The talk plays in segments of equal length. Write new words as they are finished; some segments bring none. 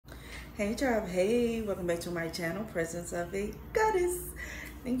Hey tribe, hey, welcome back to my channel, Presence of a Goddess.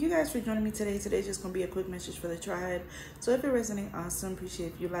 Thank you guys for joining me today. Today's just gonna be a quick message for the tribe. So if it resonates, awesome.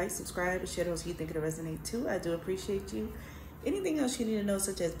 Appreciate if you like, subscribe, and share those you think it'll resonate too. I do appreciate you. Anything else you need to know,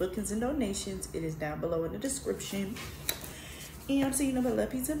 such as bookings and donations, it is down below in the description. And I'm saying nothing but love,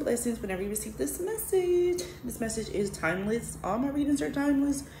 peace, and blessings whenever you receive this message. This message is timeless. All my readings are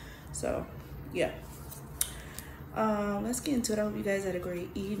timeless. So yeah. Let's get into it. I hope you guys had a great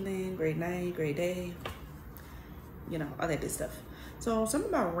evening, great night, great day. You know, all that good stuff. So something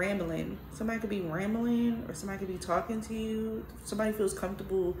about rambling. Somebody could be rambling or somebody could be talking to you. Somebody feels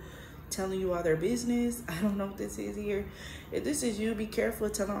comfortable telling you all their business. I don't know what this is here. If this is you, be careful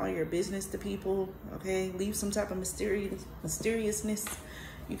of telling all your business to people, okay? Leave some type of mysteriousness.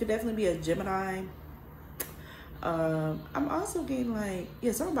 You could definitely be a Gemini. I'm also getting like,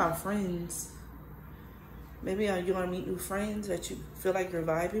 yeah, something about friends. Maybe you want to meet new friends that you feel like you're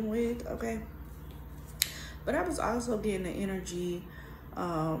vibing with, okay? But I was also getting the energy,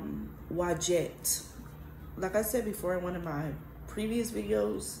 Wajet. Like I said before in one of my previous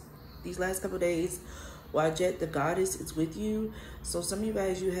videos, these last couple of days, Wajet, the goddess, is with you. So some of you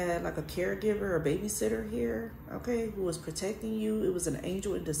guys, you had like a caregiver or babysitter here, okay, who was protecting you. It was an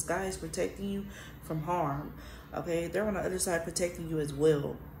angel in disguise protecting you from harm, okay? They're on the other side protecting you as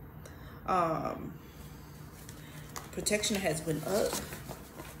well. Protection has went up.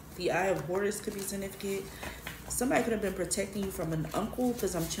 The Eye of Horus could be significant. Somebody could have been protecting you from an uncle,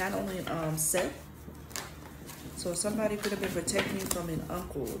 because I'm channeling Seth. So somebody could have been protecting you from an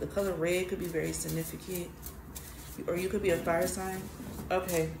uncle. The color red could be very significant. Or you could be a fire sign.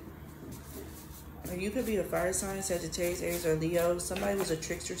 Okay. Or you could be a fire sign, Sagittarius, Aries, or Leo. Somebody was a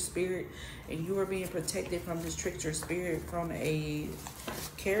trickster spirit, and you were being protected from this trickster spirit from a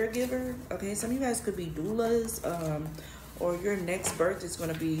caregiver. Okay, some of you guys could be doulas, or your next birth is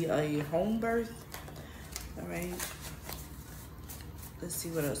going to be a home birth. All right. Let's see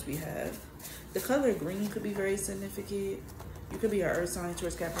what else we have. The color green could be very significant. You could be an earth sign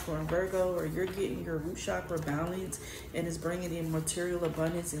towards Capricorn, Virgo, or you're getting your root chakra balance, and it's bringing in material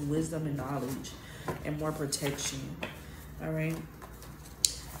abundance and wisdom and knowledge and more protection. All right.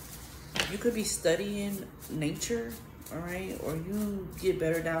 You could be studying nature, all right, or you get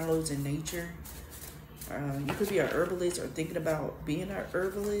better downloads in nature. You could be an herbalist or thinking about being an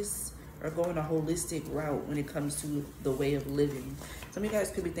herbalist or going a holistic route when it comes to the way of living. Some of you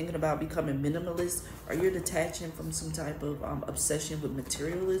guys could be thinking about becoming minimalist, or you're detaching from some type of obsession with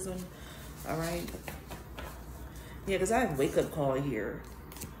materialism, all right? Yeah, because I have wake-up call here.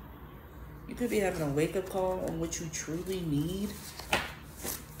 You could be having a wake-up call on what you truly need.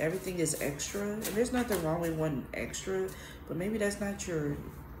 Everything is extra, and there's nothing wrong with wanting extra, but maybe that's not your,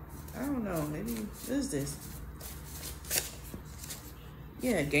 I don't know, maybe, what is this?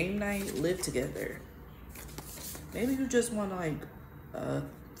 Yeah, game night, live together. Maybe you just want like a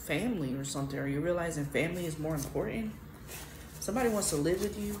family or something, or you're realizing family is more important. Somebody wants to live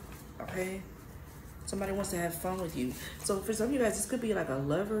with you, okay? Somebody wants to have fun with you. So for some of you guys, this could be like a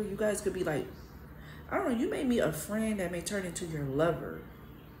lover. You guys could be like, I don't know, you may meet a friend that may turn into your lover,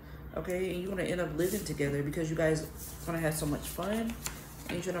 okay? And you're going to end up living together because you guys want to have so much fun.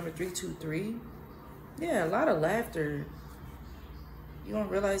 Angel number 323. Yeah, a lot of laughter. You're going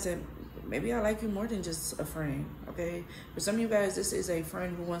to realize that maybe I like you more than just a friend, okay? For some of you guys, this is a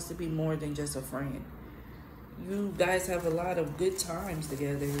friend who wants to be more than just a friend. You guys have a lot of good times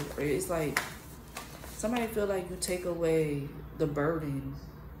together. It's like somebody feel like you take away the burden,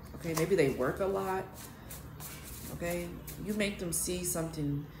 okay? Maybe they work a lot, okay? You make them see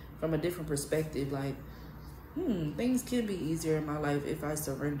something from a different perspective, like, things can be easier in my life if I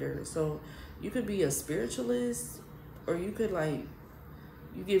surrender. So you could be a spiritualist, or you could like,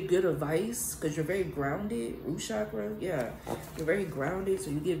 you give good advice because you're very grounded. Root chakra, yeah. You're very grounded, so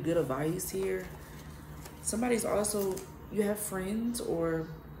you give good advice here. Somebody's also, you have friends or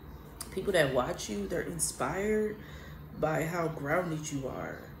people that watch you. They're inspired by how grounded you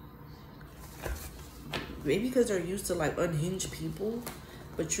are. Maybe because they're used to like unhinged people,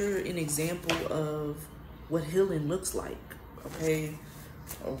 but you're an example of what healing looks like, okay?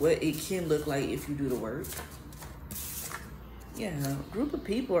 Or what it can look like if you do the work. Yeah, a group of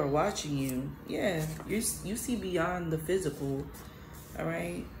people are watching you. Yeah, you see beyond the physical, all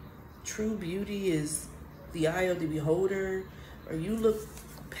right? True beauty is the eye of the beholder, or you look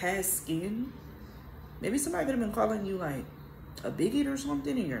past skin. Maybe somebody could have been calling you like a bigot or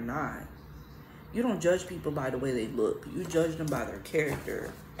something, and you're not. You don't judge people by the way they look. You judge them by their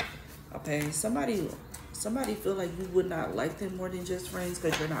character, okay? Somebody somebody feel like you would not like them more than just friends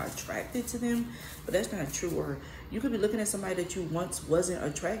because you're not attracted to them, but that's not true. Or you could be looking at somebody that you once wasn't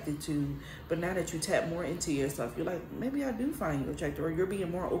attracted to, but now that you tap more into yourself, you're like, maybe I do find you attractive. Or you're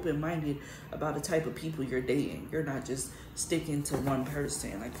being more open-minded about the type of people you're dating. You're not just sticking to one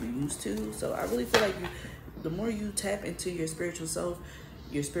person like you used to. So I really feel like the more you tap into your spiritual self,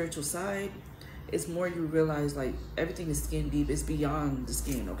 your spiritual side, it's more you realize like everything is skin deep. It's beyond the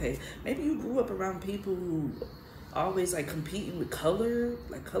skin, okay? Maybe you grew up around people who always like competing with color,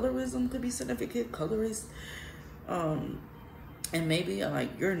 like colorism could be significant, colorist. And maybe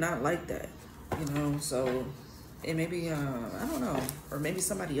like you're not like that, you know? So it maybe, I don't know, or maybe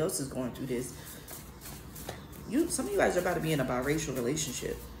somebody else is going through this. Some of you guys are about to be in a biracial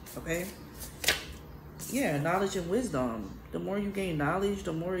relationship, okay? Yeah, knowledge and wisdom. The more you gain knowledge,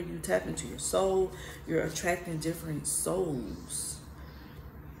 the more you tap into your soul, you're attracting different souls.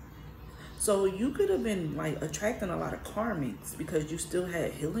 So you could have been like attracting a lot of karmics because you still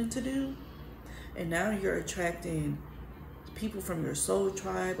had healing to do. And now you're attracting people from your soul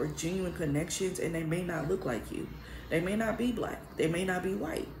tribe or genuine connections, and they may not look like you. They may not be black. They may not be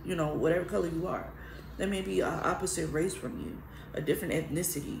white, you know, whatever color you are. They may be an opposite race from you, a different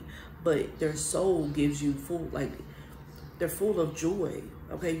ethnicity, but their soul gives you full, like, they're full of joy,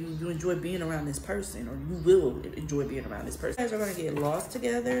 okay? You enjoy being around this person, or you will enjoy being around this person. You guys are going to get lost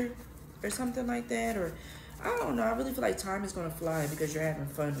together or something like that, or I don't know. I really feel like time is going to fly because you're having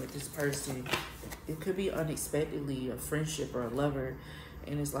fun with this person. It could be unexpectedly a friendship or a lover,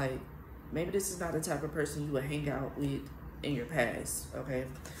 and it's like, maybe this is not the type of person you would hang out with in your past, okay?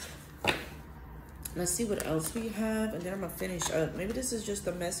 Let's see what else we have, and then I'm going to finish up. Maybe this is just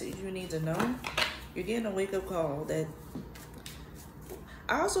a message you need to know. You're getting a wake-up call that...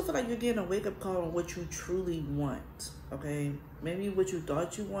 I also feel like you're getting a wake-up call on what you truly want, okay? Maybe what you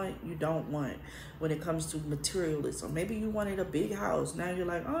thought you want, you don't want when it comes to materialism. Maybe you wanted a big house. Now you're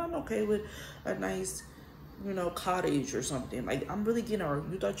like, oh, I'm okay with a nice, you know, cottage or something. Like, I'm really getting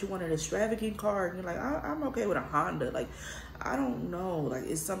you thought you wanted an extravagant car, and you're like, I'm okay with a Honda. Like, I don't know. Like,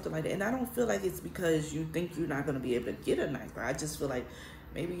 it's something like that. And I don't feel like it's because you think you're not going to be able to get a nice car. I just feel like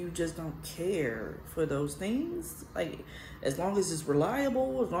maybe you just don't care for those things. Like, as long as it's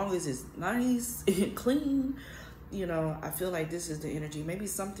reliable, as long as it's nice and clean, you know, I feel like this is the energy. Maybe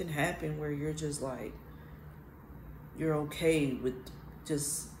something happened where you're just like, you're okay with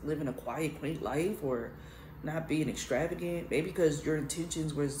just living a quiet, quaint life, or not being extravagant. Maybe because your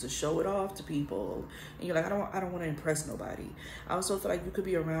intentions was to show it off to people, and you're like, I don't want to impress nobody. I also feel like you could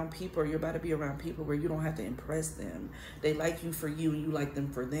be around people, or you're about to be around people where you don't have to impress them. They like you for you, and you like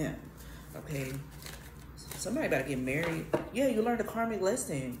them for them, okay? Somebody about to get married. Yeah, you learned a karmic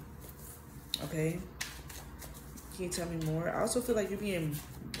lesson, okay? Can you tell me more? I also feel like you're being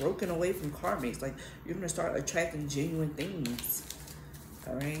broken away from karmics. Like, you're going to start attracting genuine things,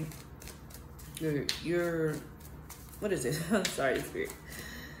 all right? You're what is it? Sorry, Spirit.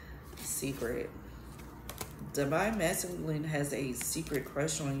 Secret. Divine Masculine has a secret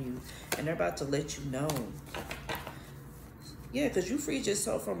crush on you, and they're about to let you know. Yeah, because you freed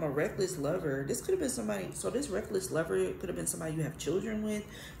yourself from a reckless lover. This could have been somebody, so this reckless lover could have been somebody you have children with,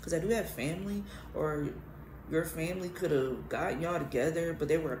 because I do have family, or your family could have gotten y'all together, but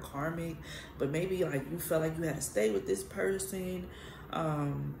they were a karmic, but maybe like you felt like you had to stay with this person.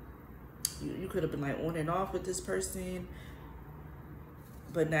 You could have been like on and off with this person,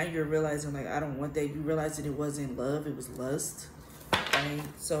 but now you're realizing like, I don't want that. You realize that it wasn't love, it was lust, right?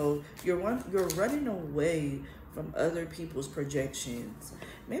 So you're running away from other people's projections.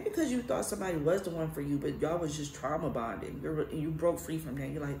 Maybe because you thought somebody was the one for you, but y'all was just trauma bonding. You broke free from that.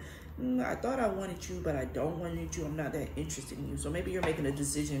 You're like, I thought I wanted you, but I don't want you. I'm not that interested in you. So maybe you're making a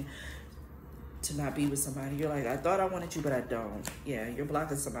decision to not be with somebody. You're like, I thought I wanted you, but I don't. Yeah, you're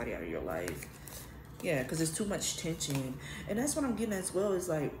blocking somebody out of your life. Yeah, because there's too much tension. And that's what I'm getting as well, is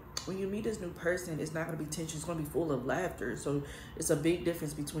like, when you meet this new person, it's not going to be tension. It's going to be full of laughter. So it's a big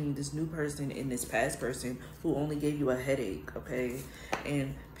difference between this new person and this past person who only gave you a headache, okay?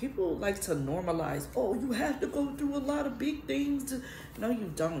 And people like to normalize, oh, you have to go through a lot of big things. No,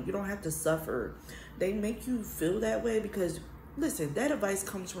 you don't. You don't have to suffer. They make you feel that way because, listen, that advice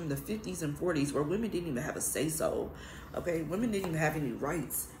comes from the 50s and 40s where women didn't even have a say-so, okay? Women didn't even have any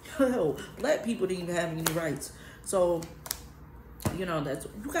rights. Hell, black people didn't even have any rights. So, you know, that's,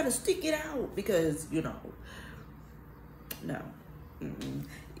 you got to stick it out because, you know, no.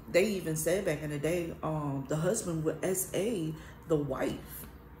 They even said back in the day, the husband would SA the wife,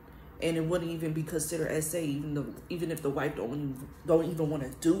 and it wouldn't even be considered SA, even if the wife don't even want to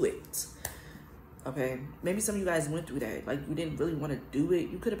do it. Okay, maybe some of you guys went through that. Like, you didn't really want to do it.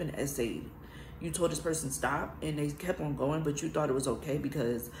 You could have been SA'd, you told this person stop and they kept on going, but you thought it was okay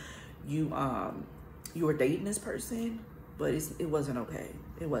because you were dating this person, but it wasn't okay.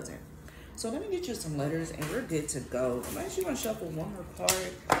 It wasn't. So let me get you some letters and we're good to go. I'm actually gonna shuffle one more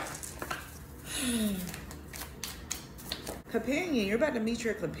card. Companion, you're about to meet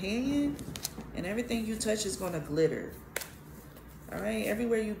your companion and everything you touch is gonna glitter. All right,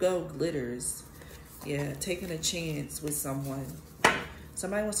 everywhere you go glitters. Yeah, taking a chance with someone.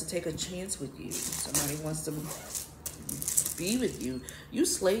 Somebody wants to take a chance with you. Somebody wants to be with you. You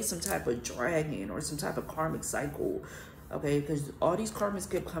slayed some type of dragon or some type of karmic cycle, okay? Because all these karmas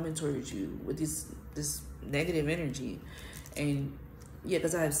kept coming towards you with this negative energy. And yeah,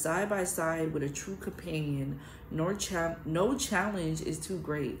 because I have side by side with a true companion. No challenge is too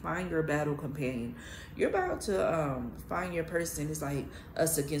great. Find your battle companion. You're about to find your person. It's like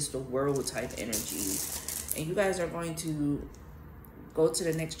us against the world type energy. And you guys are going to go to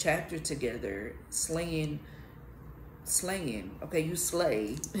the next chapter together, slaying. Okay, you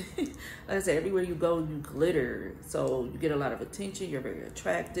slay. Like I said, everywhere you go, you glitter. So you get a lot of attention. You're very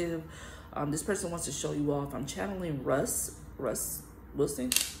attractive. This person wants to show you off. I'm channeling Russ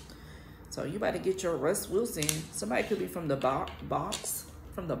Wilson. So you about to get your Russ Wilson. Somebody could be from the box,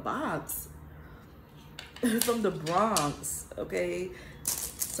 from the Bronx. Okay,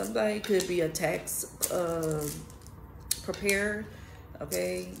 somebody could be a tax preparer.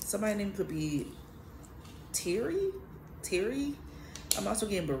 Okay, somebody's name could be Terry. I'm also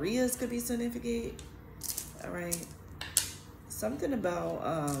getting Maria's could be significant. All right. Something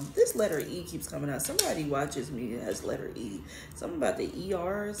about this letter E keeps coming out. Somebody watches me as letter E. Something about the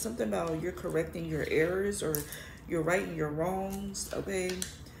ER. Something about you're correcting your errors or you're righting your wrongs. Okay.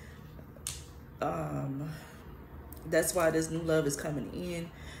 That's why this new love is coming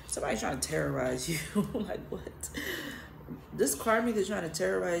in. Somebody's trying to terrorize you. Like what? This karmic is trying to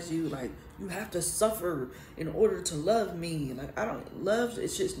terrorize you. Like you have to suffer in order to love me. Like I don't love.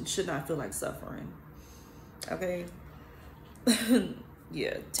 It should not feel like suffering. Okay.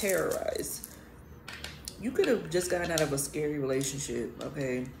 Yeah, terrorize. You could have just gotten out of a scary relationship,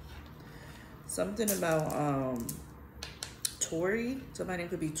 okay? Something about Tori. Somebody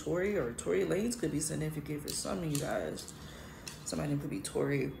could be Tori, or Tory Lanez could be significant for some of you guys. Somebody could be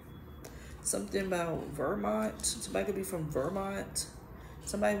Tori. Something about Vermont. Somebody could be from Vermont.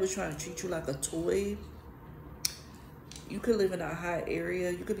 Somebody was trying to treat you like a toy. You could live in a hot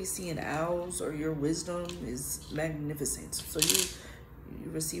area. You could be seeing owls, or your wisdom is magnificent. So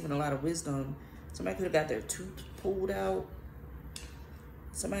you're receiving a lot of wisdom. Somebody could have got their tooth pulled out.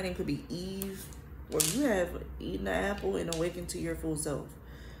 Somebody could be Eve, or you have eaten an apple and awakened to your full self.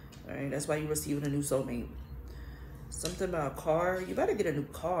 All right, that's why you're receiving a new soulmate. Something about a car. You better get a new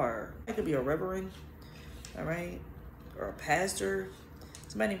car. It could be a reverend, all right, or a pastor.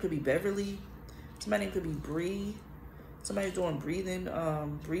 Somebody could be Beverly. Somebody could be Bree. Somebody's doing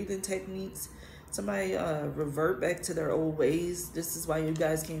breathing techniques. Somebody revert back to their old ways. This is why you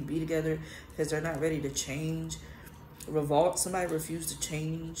guys can't be together, because they're not ready to change. Revolt. Somebody refused to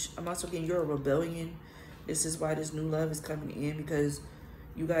change. I'm also getting you're a rebellion. This is why this new love is coming in, because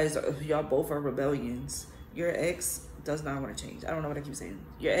you guys, y'all both are rebellions. Your ex does not want to change. I don't know what I keep saying.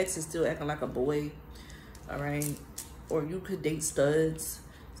 Your ex is still acting like a boy. All right. Or you could date studs.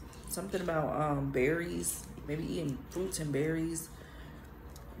 Something about berries. Maybe eating fruits and berries.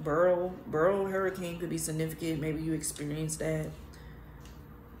 Burrow hurricane could be significant. Maybe you experienced that.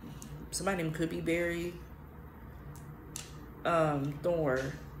 Somebody could be Barry. Thor.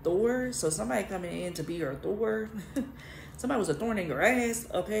 So somebody coming in to be your Thor. Somebody was a thorn in your ass,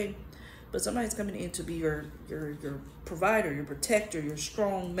 okay? But somebody's coming in to be your provider, your protector, your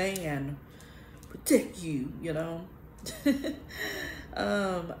strong man. Protect you, you know?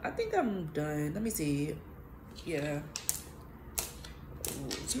 I think I'm done. Let me see. Yeah. Ooh,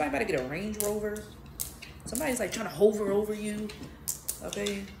 somebody about to get a Range Rover. Somebody's like trying to hover over you.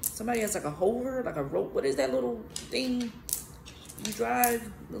 Okay. Somebody has like a hover, like a rope. What is that little thing you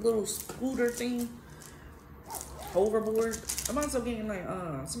drive? The little scooter thing. Hoverboard. I'm also getting like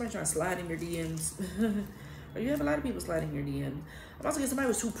somebody trying to slide in your DMs. Or you have a lot of people sliding in your DM. I'm also getting somebody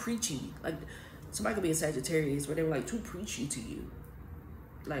who's too preachy. Like somebody could be a Sagittarius where they were like too preachy to you.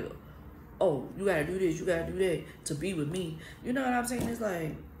 Like, oh, you gotta do this, you gotta do that to be with me. You know what I'm saying? It's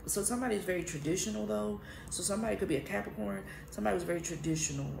like, so somebody's very traditional though. So somebody could be a Capricorn. Somebody was very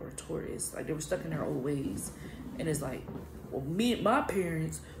traditional, or a Taurus. Like they were stuck in their old ways. And it's like, well, me and my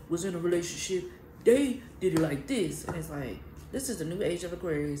parents was in a relationship. They did it like this. And it's like, this is the new age of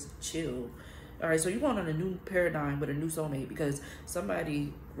Aquarius. Chill. All right, so you're going on a new paradigm with a new soulmate because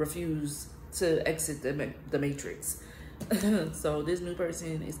somebody refused to exit the matrix. So this new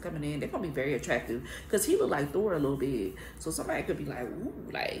person is coming in. They're gonna be very attractive because he look like Thor a little bit. So somebody could be like, ooh,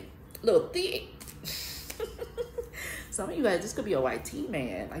 like a little thick. Some of you guys, this could be a white tea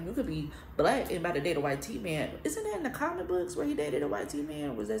man. Like you could be black and about to date a white tea man. Isn't that in the comic books where he dated a white tea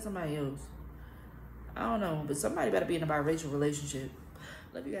man? Or was that somebody else? I don't know, but somebody better be in a biracial relationship.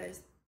 Love you guys.